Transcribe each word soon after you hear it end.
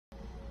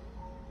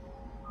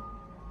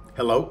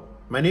Hello,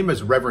 my name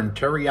is Reverend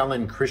Terry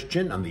Allen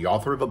Christian. I'm the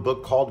author of a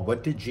book called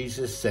What Did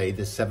Jesus Say?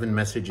 The 7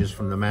 Messages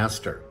from the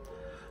Master.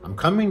 I'm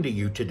coming to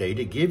you today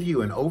to give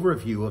you an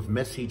overview of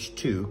Message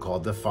 2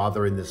 called The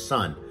Father and the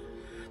Son.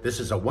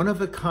 This is a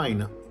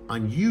one-of-a-kind,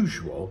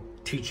 unusual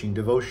teaching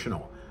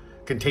devotional.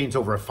 Contains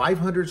over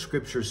 500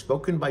 scriptures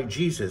spoken by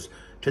Jesus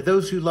to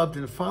those who loved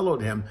and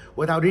followed him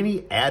without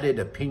any added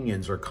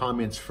opinions or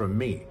comments from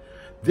me.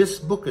 This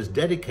book is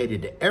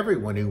dedicated to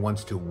everyone who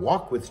wants to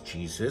walk with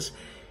Jesus,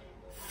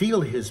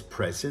 feel his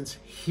presence,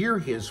 hear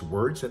his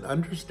words, and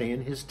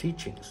understand his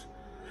teachings.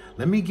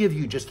 Let me give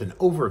you just an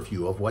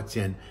overview of what's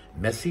in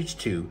Message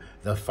 2,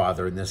 the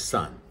Father and the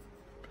Son.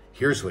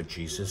 Here's what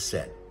Jesus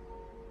said.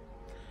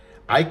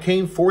 I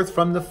came forth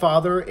from the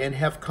Father and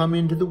have come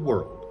into the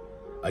world.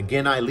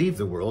 Again I leave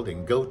the world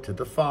and go to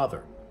the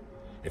Father.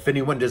 If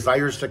anyone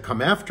desires to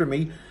come after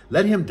me,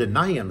 let him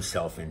deny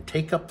himself and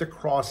take up the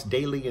cross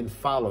daily and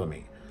follow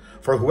me.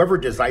 For whoever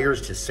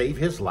desires to save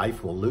his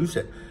life will lose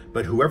it,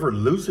 but whoever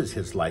loses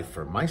his life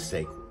for my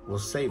sake will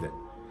save it.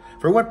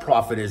 For what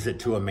profit is it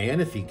to a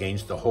man if he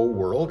gains the whole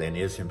world and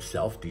is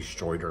himself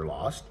destroyed or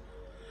lost?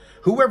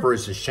 Whoever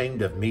is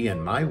ashamed of me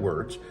and my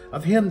words,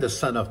 of him the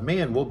Son of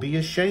Man will be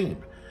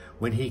ashamed,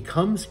 when he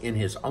comes in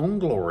his own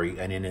glory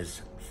and in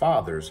his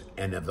Father's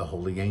and of the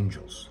holy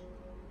angels.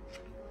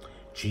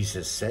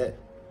 Jesus said,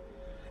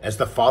 As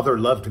the Father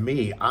loved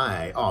me,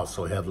 I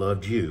also have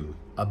loved you.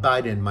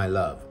 Abide in my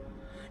love.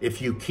 If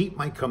you keep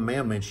my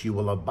commandments, you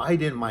will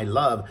abide in my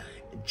love,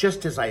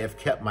 just as I have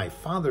kept my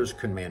Father's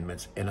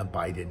commandments and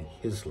abide in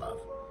his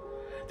love.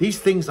 These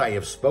things I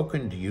have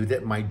spoken to you,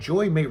 that my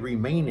joy may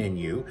remain in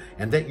you,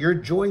 and that your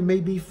joy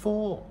may be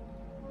full.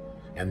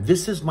 And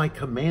this is my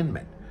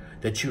commandment,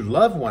 that you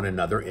love one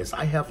another as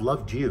I have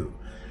loved you.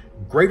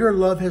 Greater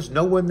love has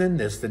no one than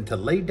this, than to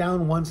lay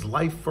down one's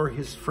life for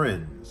his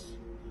friends.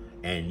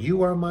 And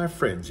you are my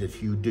friends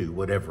if you do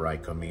whatever I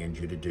command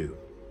you to do.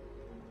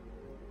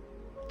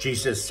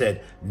 Jesus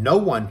said, No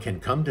one can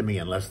come to me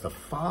unless the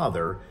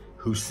Father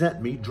who sent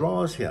me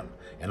draws him,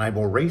 and I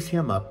will raise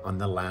him up on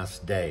the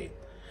last day.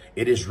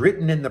 It is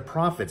written in the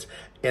prophets,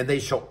 and they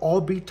shall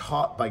all be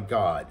taught by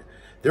God.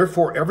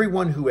 Therefore,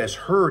 everyone who has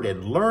heard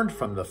and learned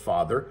from the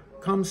Father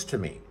comes to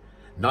me.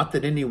 Not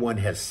that anyone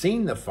has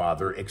seen the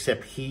Father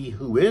except he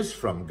who is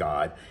from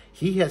God.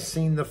 He has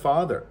seen the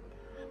Father.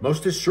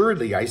 Most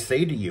assuredly, I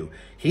say to you,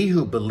 he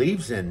who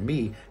believes in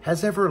me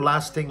has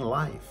everlasting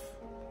life.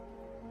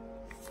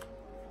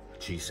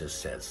 Jesus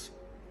says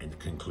in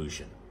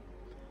conclusion,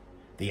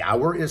 the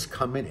hour is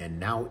coming and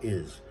now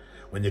is,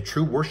 when the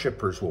true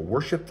worshipers will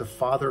worship the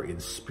Father in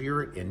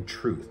spirit and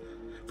truth,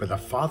 for the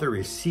Father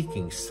is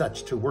seeking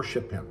such to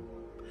worship him.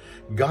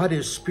 God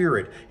is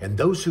spirit, and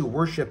those who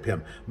worship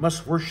him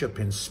must worship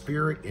in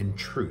spirit and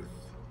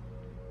truth.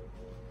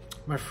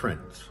 My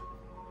friends,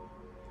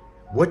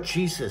 what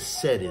Jesus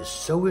said is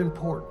so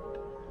important.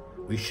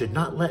 We should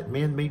not let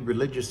man-made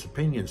religious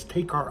opinions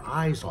take our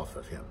eyes off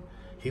of him.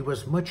 He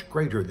was much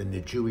greater than the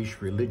Jewish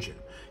religion.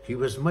 He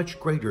was much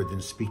greater than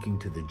speaking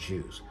to the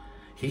Jews.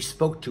 He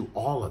spoke to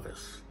all of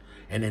us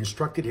and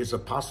instructed his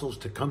apostles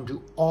to come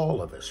to all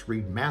of us.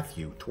 Read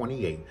Matthew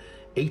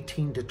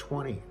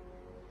 28:18-20.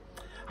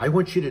 I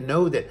want you to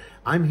know that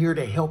I'm here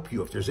to help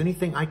you. If there's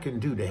anything I can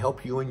do to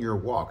help you in your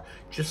walk,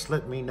 just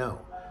let me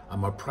know.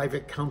 I'm a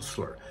private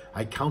counselor.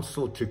 I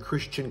counsel to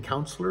Christian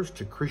counselors,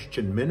 to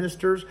Christian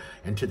ministers,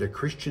 and to the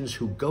Christians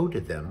who go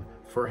to them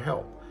for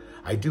help.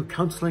 I do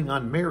counseling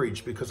on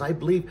marriage because I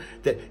believe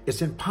that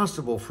it's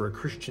impossible for a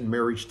Christian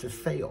marriage to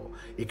fail.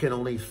 It can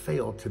only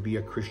fail to be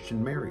a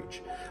Christian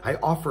marriage. I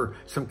offer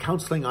some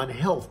counseling on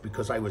health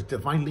because I was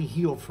divinely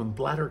healed from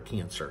bladder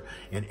cancer.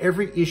 And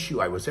every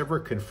issue I was ever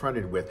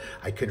confronted with,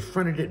 I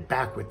confronted it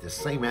back with the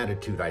same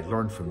attitude I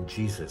learned from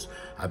Jesus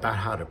about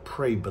how to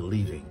pray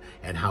believing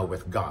and how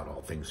with God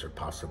all things are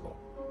possible.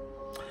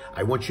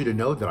 I want you to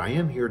know that I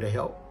am here to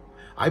help.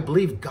 I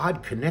believe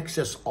God connects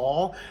us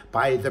all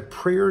by the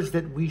prayers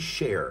that we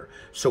share.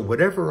 So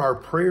whatever our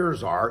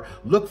prayers are,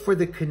 look for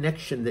the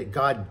connection that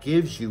God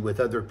gives you with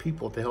other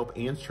people to help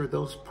answer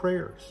those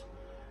prayers.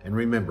 And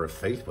remember,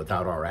 faith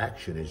without our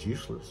action is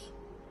useless.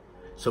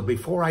 So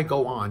before I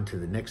go on to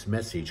the next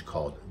message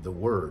called The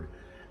Word,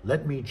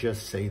 let me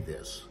just say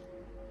this.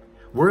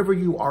 Wherever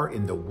you are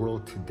in the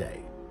world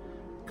today,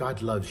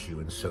 God loves you,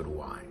 and so do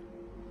I.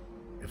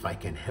 If I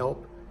can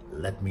help,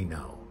 let me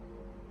know.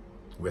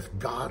 With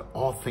God,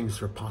 all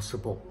things are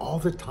possible all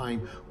the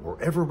time,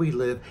 wherever we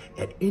live,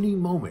 at any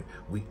moment.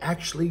 We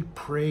actually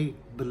pray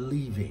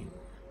believing.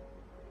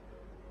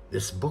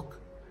 This book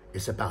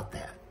is about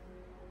that.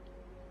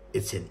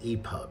 It's in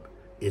EPUB,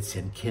 it's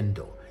in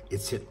Kindle,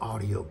 it's in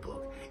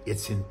audiobook,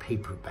 it's in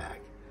paperback.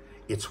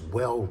 It's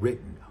well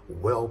written,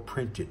 well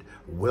printed,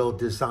 well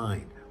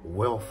designed,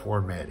 well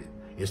formatted.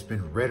 It's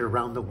been read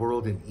around the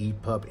world in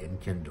EPUB and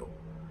Kindle.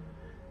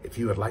 If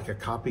you would like a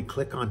copy,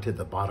 click onto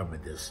the bottom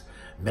of this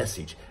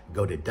message.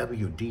 Go to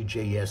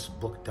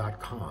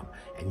WDJSbook.com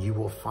and you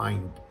will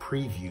find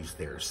previews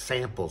there,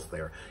 samples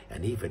there,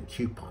 and even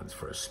coupons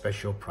for a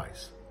special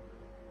price.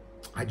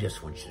 I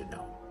just want you to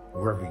know,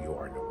 wherever you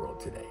are in the world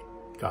today,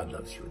 God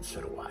loves you, and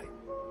so do I.